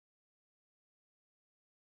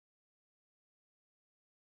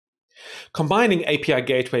Combining API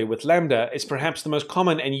Gateway with Lambda is perhaps the most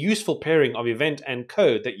common and useful pairing of event and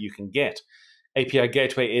code that you can get. API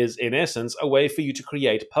Gateway is, in essence, a way for you to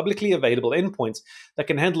create publicly available endpoints that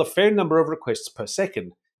can handle a fair number of requests per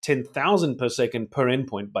second, 10,000 per second per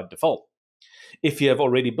endpoint by default. If you have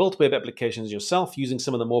already built web applications yourself using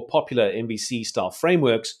some of the more popular MVC-style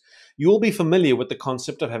frameworks, you will be familiar with the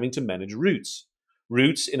concept of having to manage routes.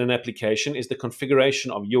 Routes in an application is the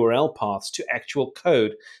configuration of URL paths to actual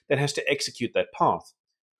code that has to execute that path.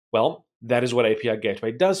 Well, that is what API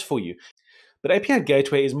Gateway does for you. But API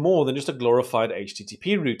Gateway is more than just a glorified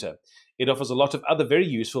HTTP router. It offers a lot of other very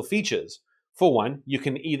useful features. For one, you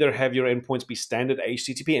can either have your endpoints be standard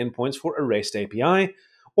HTTP endpoints for a REST API,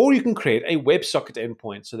 or you can create a WebSocket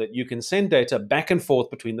endpoint so that you can send data back and forth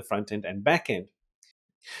between the front end and back end.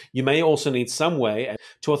 You may also need some way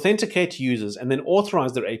to authenticate users and then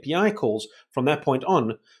authorize their API calls from that point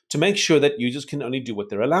on to make sure that users can only do what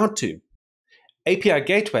they're allowed to. API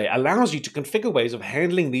Gateway allows you to configure ways of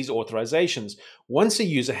handling these authorizations once a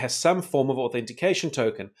user has some form of authentication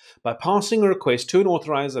token by passing a request to an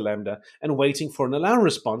authorizer Lambda and waiting for an allow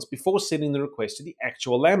response before sending the request to the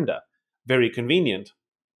actual Lambda. Very convenient.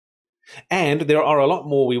 And there are a lot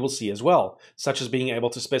more we will see as well, such as being able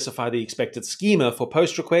to specify the expected schema for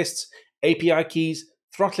post requests, API keys,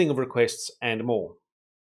 throttling of requests, and more.